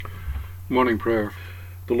Morning Prayer.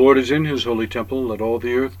 The Lord is in his holy temple. Let all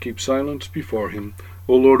the earth keep silence before him.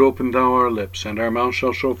 O Lord, open thou our lips, and our mouth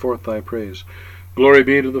shall show forth thy praise. Glory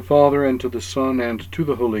be to the Father, and to the Son, and to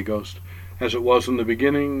the Holy Ghost, as it was in the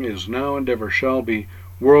beginning, is now, and ever shall be,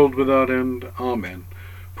 world without end. Amen.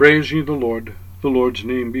 Praise ye the Lord. The Lord's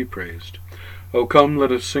name be praised. O come,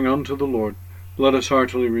 let us sing unto the Lord. Let us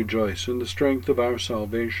heartily rejoice in the strength of our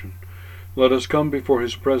salvation. Let us come before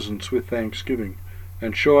his presence with thanksgiving,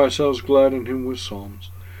 and show ourselves glad in him with psalms.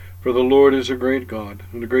 For the Lord is a great God,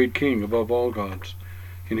 and a great King above all gods.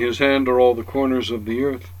 In his hand are all the corners of the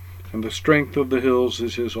earth, and the strength of the hills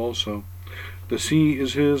is his also. The sea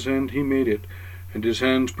is his, and he made it, and his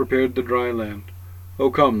hands prepared the dry land. O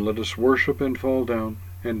come, let us worship and fall down,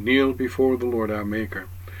 and kneel before the Lord our Maker.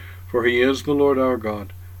 For he is the Lord our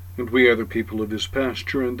God, and we are the people of his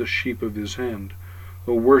pasture, and the sheep of his hand.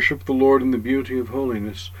 O worship the Lord in the beauty of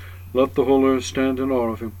holiness. Let the whole earth stand in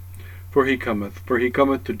awe of him. For he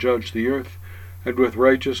cometh to judge the earth, and with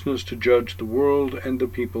righteousness to judge the world and the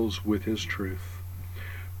peoples with his truth.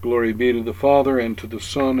 Glory be to the Father, and to the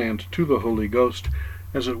Son, and to the Holy Ghost,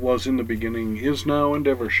 as it was in the beginning, is now, and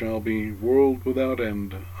ever shall be, world without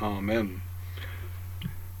end. Amen.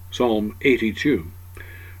 Psalm 82.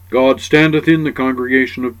 God standeth in the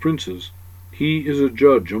congregation of princes. He is a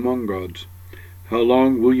judge among gods. How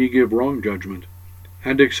long will ye give wrong judgment,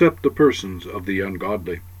 and accept the persons of the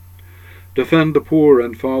ungodly? Defend the poor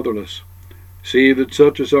and fatherless. See that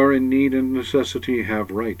such as are in need and necessity have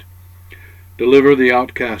right. Deliver the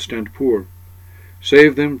outcast and poor.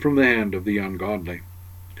 Save them from the hand of the ungodly.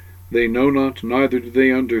 They know not, neither do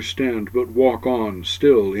they understand, but walk on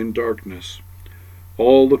still in darkness.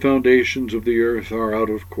 All the foundations of the earth are out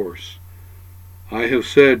of course. I have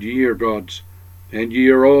said, ye are gods, and ye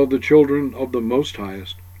are all the children of the Most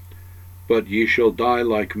Highest. But ye shall die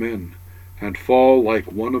like men, and fall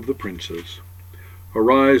like one of the princes.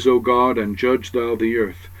 Arise, O God, and judge thou the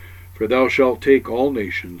earth, for thou shalt take all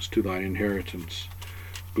nations to thine inheritance.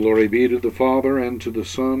 Glory be to the Father, and to the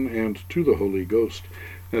Son, and to the Holy Ghost,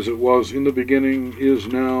 as it was in the beginning, is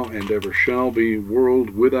now, and ever shall be,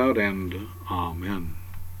 world without end. Amen.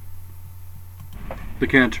 The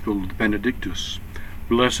Canticle of the Benedictus.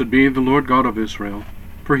 Blessed be the Lord God of Israel,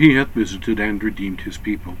 for he hath visited and redeemed his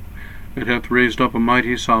people, and hath raised up a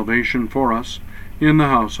mighty salvation for us in the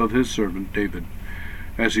house of his servant David,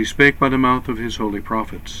 as he spake by the mouth of his holy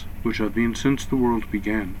prophets, which have been since the world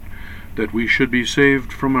began, that we should be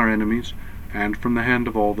saved from our enemies, and from the hand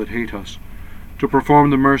of all that hate us, to perform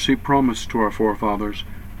the mercy promised to our forefathers,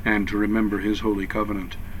 and to remember his holy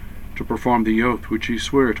covenant, to perform the oath which he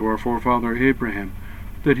sware to our forefather Abraham,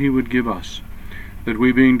 that he would give us, that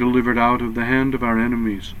we, being delivered out of the hand of our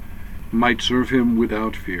enemies, might serve him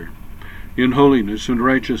without fear, in holiness and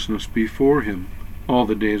righteousness before him all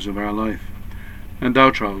the days of our life. And thou,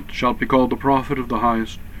 child, shalt be called the prophet of the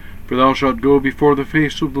highest, for thou shalt go before the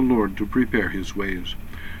face of the Lord to prepare his ways,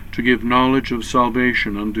 to give knowledge of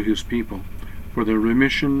salvation unto his people, for the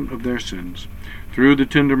remission of their sins, through the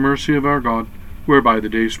tender mercy of our God, whereby the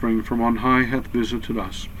dayspring from on high hath visited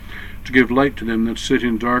us, to give light to them that sit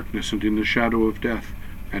in darkness and in the shadow of death,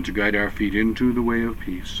 and to guide our feet into the way of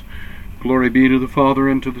peace. Glory be to the Father,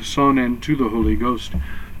 and to the Son, and to the Holy Ghost,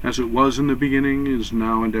 as it was in the beginning, is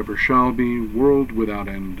now, and ever shall be, world without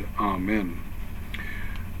end. Amen.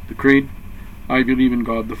 The Creed. I believe in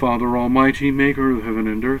God the Father Almighty, maker of heaven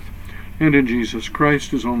and earth, and in Jesus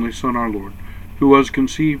Christ, his only Son, our Lord, who was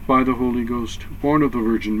conceived by the Holy Ghost, born of the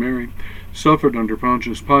Virgin Mary, suffered under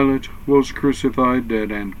Pontius Pilate, was crucified,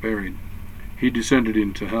 dead, and buried. He descended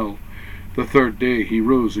into hell. The third day he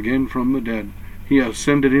rose again from the dead. He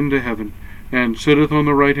ascended into heaven, and sitteth on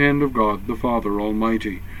the right hand of God the Father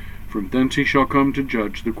Almighty. From thence he shall come to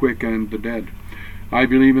judge the quick and the dead. I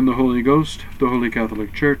believe in the Holy Ghost, the Holy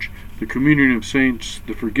Catholic Church, the communion of saints,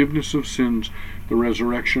 the forgiveness of sins, the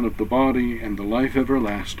resurrection of the body, and the life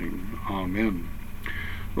everlasting. Amen.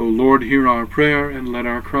 O Lord, hear our prayer, and let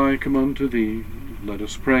our cry come unto thee. Let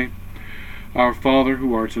us pray. Our Father,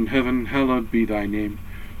 who art in heaven, hallowed be thy name.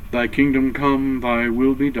 Thy kingdom come, thy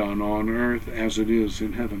will be done, on earth as it is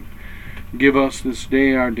in heaven. Give us this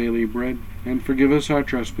day our daily bread, and forgive us our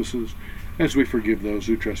trespasses, as we forgive those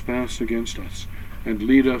who trespass against us. And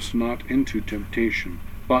lead us not into temptation,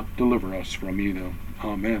 but deliver us from evil.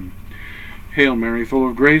 Amen. Hail Mary, full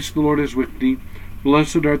of grace, the Lord is with thee.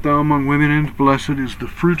 Blessed art thou among women, and blessed is the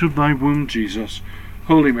fruit of thy womb, Jesus.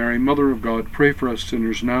 Holy Mary, Mother of God, pray for us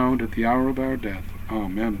sinners now and at the hour of our death.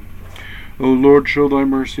 Amen. O Lord, show thy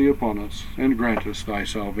mercy upon us, and grant us thy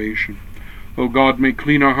salvation. O God, make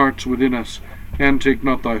clean our hearts within us, and take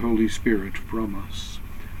not thy Holy Spirit from us.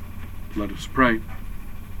 Let us pray.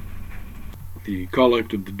 The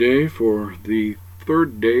collect of the day for the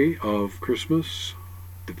third day of Christmas,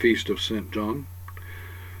 the feast of St. John.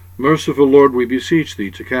 Merciful Lord, we beseech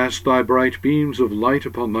thee to cast thy bright beams of light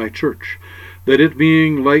upon thy church, that it,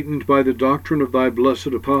 being lightened by the doctrine of thy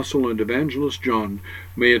blessed apostle and evangelist John,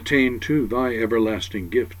 may attain to thy everlasting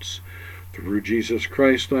gifts. Through Jesus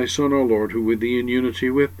Christ, thy Son, our Lord, who with thee in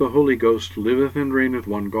unity with the Holy Ghost liveth and reigneth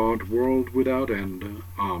one God, world without end.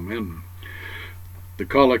 Amen. The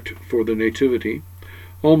collect for the Nativity.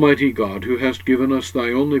 Almighty God, who hast given us thy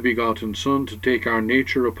only begotten Son to take our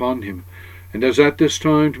nature upon him, and as at this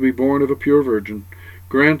time to be born of a pure virgin,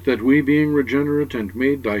 grant that we, being regenerate and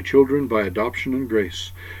made thy children by adoption and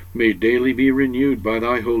grace, may daily be renewed by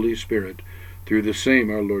thy Holy Spirit, through the same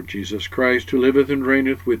our Lord Jesus Christ, who liveth and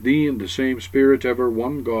reigneth with thee in the same Spirit, ever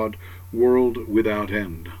one God, world without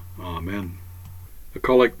end. Amen. A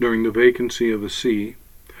collect during the vacancy of a see.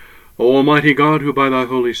 O Almighty God, who by thy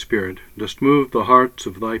Holy Spirit dost move the hearts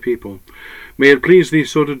of thy people, may it please thee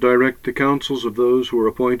so to direct the counsels of those who are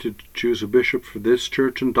appointed to choose a bishop for this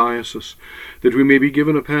church and diocese, that we may be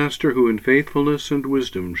given a pastor who in faithfulness and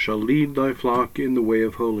wisdom shall lead thy flock in the way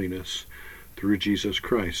of holiness, through Jesus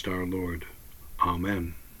Christ our Lord.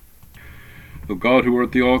 Amen. O God, who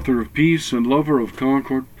art the author of peace and lover of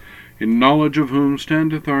concord, in knowledge of whom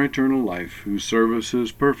standeth our eternal life, whose service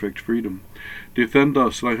is perfect freedom, defend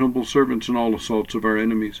us, thy humble servants, in all assaults of our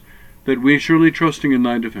enemies, that we, surely trusting in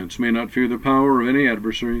thy defense, may not fear the power of any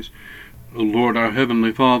adversaries. O Lord, our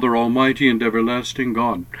heavenly Father, almighty and everlasting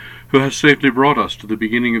God, who hast safely brought us to the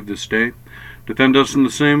beginning of this day, defend us in the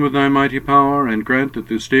same with thy mighty power, and grant that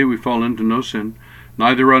this day we fall into no sin,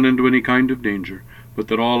 neither run into any kind of danger, but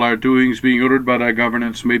that all our doings, being ordered by thy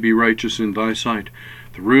governance, may be righteous in thy sight,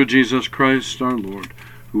 through Jesus Christ our Lord,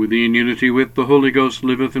 who with thee in unity with the Holy Ghost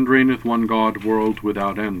liveth and reigneth one God, world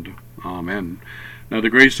without end. Amen. Now the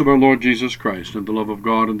grace of our Lord Jesus Christ, and the love of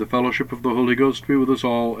God, and the fellowship of the Holy Ghost be with us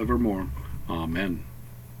all evermore. Amen.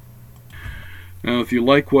 Now, if you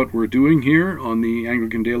like what we're doing here on the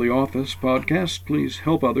Anglican Daily Office podcast, please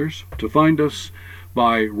help others to find us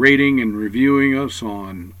by rating and reviewing us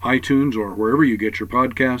on iTunes or wherever you get your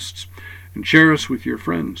podcasts, and share us with your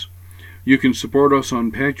friends. You can support us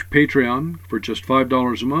on Patreon for just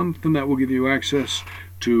 $5 a month, and that will give you access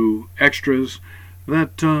to extras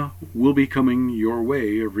that will be coming your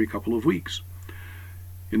way every couple of weeks.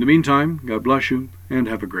 In the meantime, God bless you, and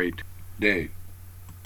have a great day.